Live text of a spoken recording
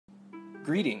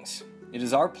Greetings. It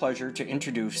is our pleasure to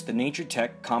introduce the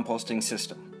NaturTech Composting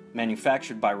System,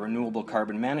 manufactured by Renewable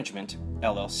Carbon Management,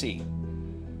 LLC.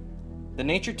 The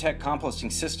NaturTech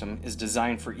Composting System is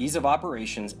designed for ease of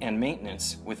operations and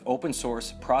maintenance with open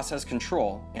source process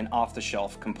control and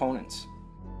off-the-shelf components.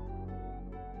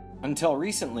 Until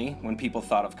recently, when people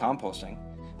thought of composting,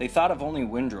 they thought of only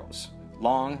windrows,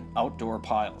 long outdoor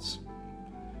piles.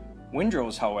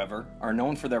 Windrows, however, are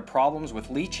known for their problems with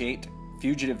leachate,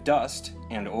 fugitive dust,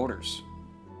 and odors.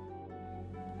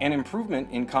 An improvement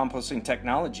in composting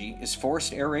technology is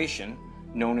forced aeration,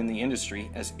 known in the industry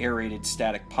as aerated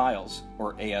static piles,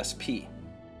 or ASP.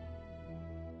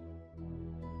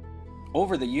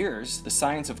 Over the years, the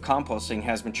science of composting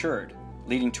has matured,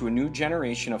 leading to a new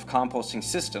generation of composting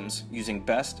systems using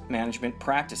best management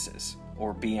practices,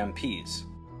 or BMPs.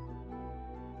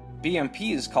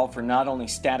 BMPs call for not only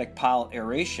static pile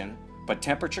aeration, but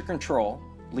temperature control,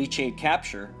 leachate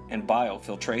capture, and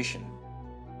biofiltration.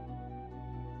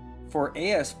 For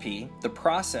ASP, the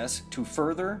process to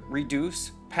further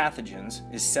reduce pathogens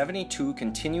is 72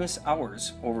 continuous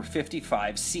hours over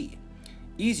 55 C,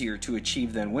 easier to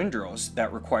achieve than windrows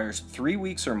that requires 3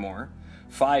 weeks or more,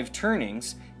 5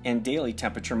 turnings, and daily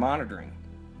temperature monitoring.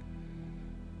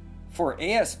 For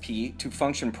ASP to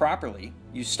function properly,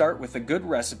 you start with a good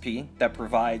recipe that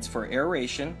provides for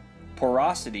aeration,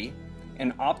 porosity,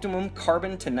 an optimum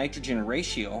carbon to nitrogen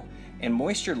ratio, and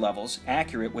moisture levels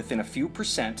accurate within a few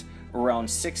percent, around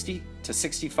 60 to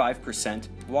 65%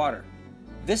 water.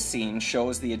 This scene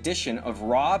shows the addition of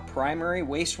raw primary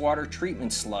wastewater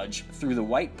treatment sludge through the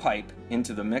white pipe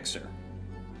into the mixer.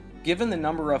 Given the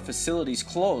number of facilities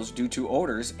closed due to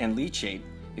odors and leachate,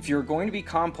 if you are going to be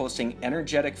composting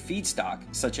energetic feedstock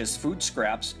such as food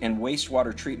scraps and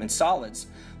wastewater treatment solids,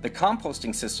 the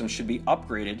composting system should be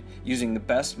upgraded using the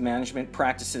best management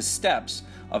practices steps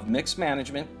of mix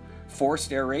management,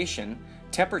 forced aeration,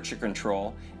 temperature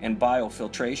control, and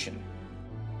biofiltration.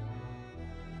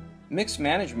 Mix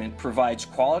management provides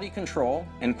quality control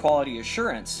and quality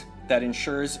assurance that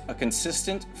ensures a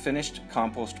consistent finished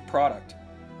compost product.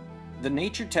 The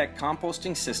NaturTech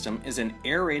Composting System is an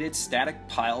aerated static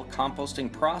pile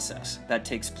composting process that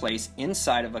takes place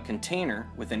inside of a container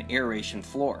with an aeration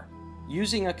floor.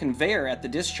 Using a conveyor at the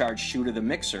discharge chute of the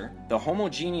mixer, the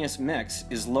homogeneous mix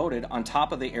is loaded on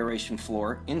top of the aeration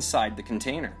floor inside the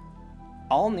container.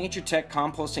 All NaturTech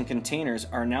composting containers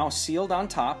are now sealed on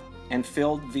top and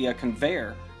filled via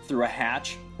conveyor through a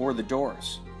hatch or the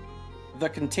doors. The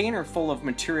container full of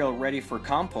material ready for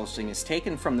composting is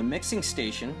taken from the mixing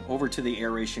station over to the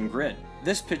aeration grid.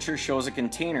 This picture shows a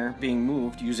container being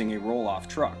moved using a roll-off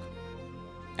truck.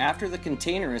 After the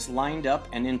container is lined up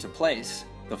and into place,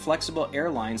 the flexible air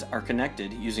lines are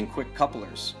connected using quick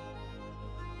couplers.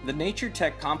 The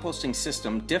NaturTech composting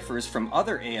system differs from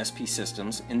other ASP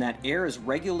systems in that air is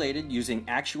regulated using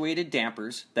actuated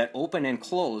dampers that open and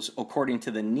close according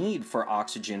to the need for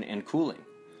oxygen and cooling.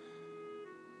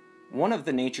 One of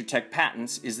the NaturTech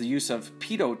patents is the use of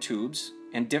pitot tubes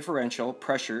and differential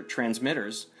pressure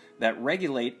transmitters that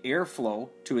regulate airflow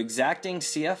to exacting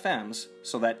CFMs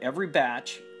so that every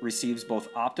batch receives both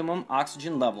optimum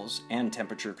oxygen levels and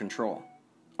temperature control.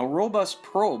 A robust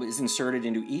probe is inserted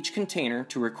into each container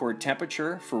to record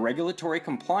temperature for regulatory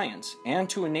compliance and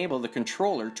to enable the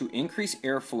controller to increase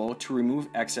airflow to remove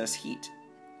excess heat.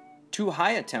 Too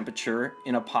high a temperature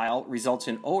in a pile results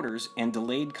in odors and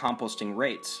delayed composting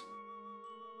rates.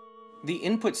 The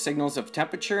input signals of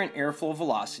temperature and airflow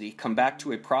velocity come back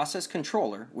to a process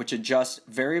controller which adjusts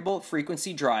variable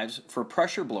frequency drives for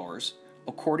pressure blowers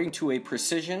according to a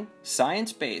precision,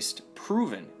 science-based,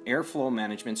 proven airflow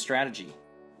management strategy.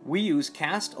 We use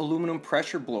cast aluminum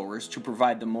pressure blowers to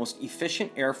provide the most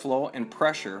efficient airflow and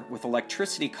pressure with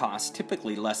electricity costs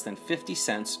typically less than 50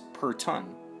 cents per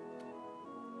ton.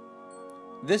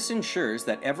 This ensures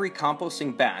that every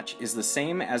composting batch is the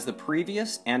same as the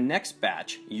previous and next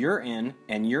batch year in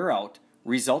and year out,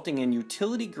 resulting in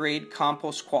utility-grade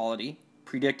compost quality,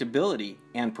 predictability,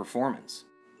 and performance.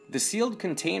 The sealed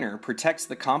container protects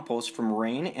the compost from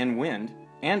rain and wind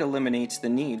and eliminates the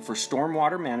need for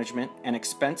stormwater management and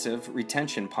expensive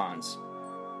retention ponds.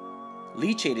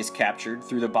 Leachate is captured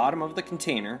through the bottom of the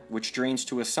container, which drains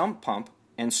to a sump pump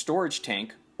and storage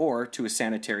tank or to a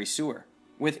sanitary sewer.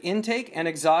 With intake and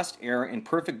exhaust air in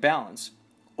perfect balance,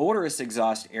 odorous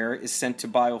exhaust air is sent to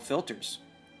biofilters.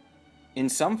 In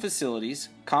some facilities,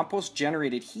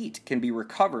 compost-generated heat can be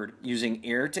recovered using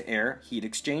air-to-air heat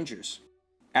exchangers.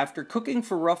 After cooking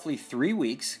for roughly 3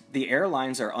 weeks, the air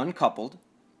lines are uncoupled,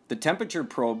 the temperature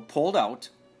probe pulled out,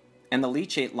 and the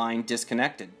leachate line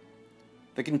disconnected.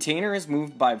 The container is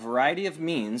moved by a variety of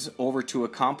means over to a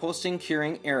composting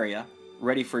curing area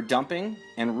ready for dumping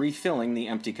and refilling the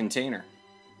empty container.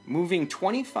 Moving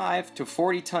 25 to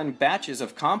 40 ton batches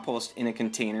of compost in a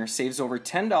container saves over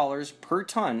 $10 per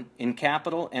ton in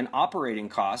capital and operating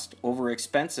cost over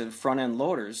expensive front-end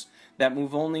loaders that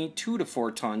move only 2 to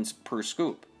 4 tons per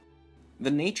scoop. The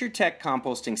NaturTech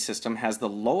composting system has the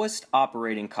lowest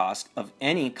operating cost of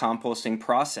any composting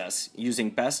process using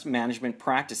best management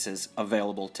practices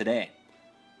available today.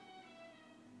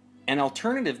 An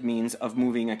alternative means of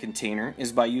moving a container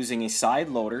is by using a side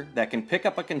loader that can pick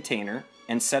up a container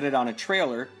and set it on a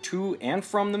trailer to and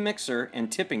from the mixer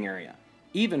and tipping area,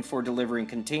 even for delivering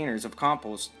containers of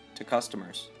compost to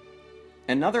customers.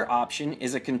 Another option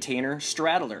is a container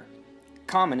straddler,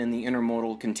 common in the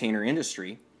intermodal container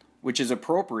industry, which is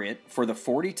appropriate for the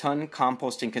 40-ton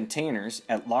composting containers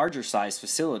at larger size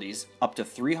facilities up to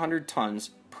 300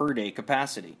 tons per day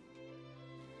capacity.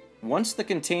 Once the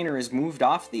container is moved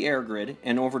off the air grid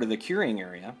and over to the curing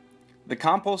area, the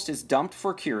compost is dumped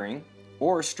for curing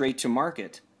or straight to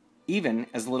market, even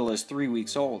as little as 3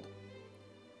 weeks old.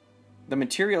 The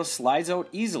material slides out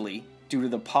easily due to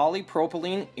the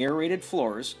polypropylene aerated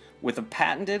floors with a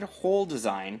patented hole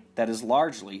design that is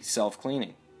largely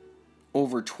self-cleaning.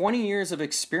 Over 20 years of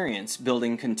experience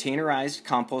building containerized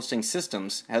composting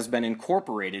systems has been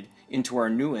incorporated into our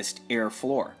newest air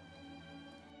floor.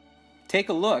 Take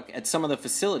a look at some of the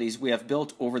facilities we have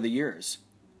built over the years.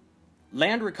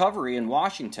 Land Recovery in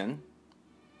Washington,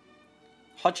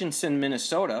 Hutchinson,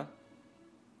 Minnesota,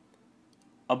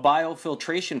 a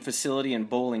biofiltration facility in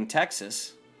Bowling,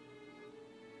 Texas,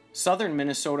 Southern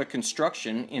Minnesota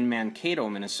Construction in Mankato,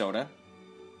 Minnesota,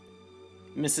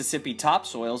 Mississippi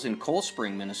Topsoils in Cold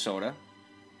Spring, Minnesota,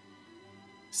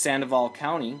 Sandoval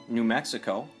County, New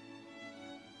Mexico.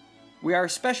 We are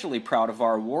especially proud of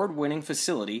our award-winning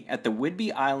facility at the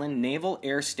Whidbey Island Naval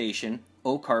Air Station,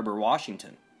 Oak Harbor,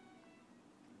 Washington.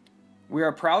 We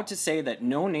are proud to say that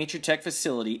no NaturTech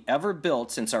facility ever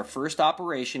built since our first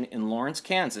operation in Lawrence,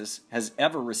 Kansas has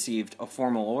ever received a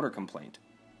formal odor complaint.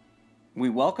 We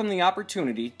welcome the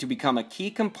opportunity to become a key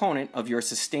component of your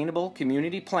sustainable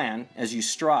community plan as you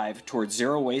strive towards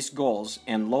zero waste goals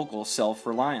and local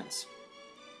self-reliance.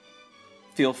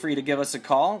 Feel free to give us a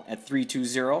call at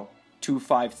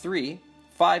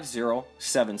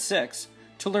 320-253-5076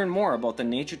 to learn more about the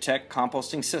NaturTech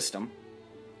composting system,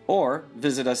 or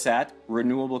visit us at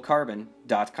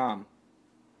renewablecarbon.com.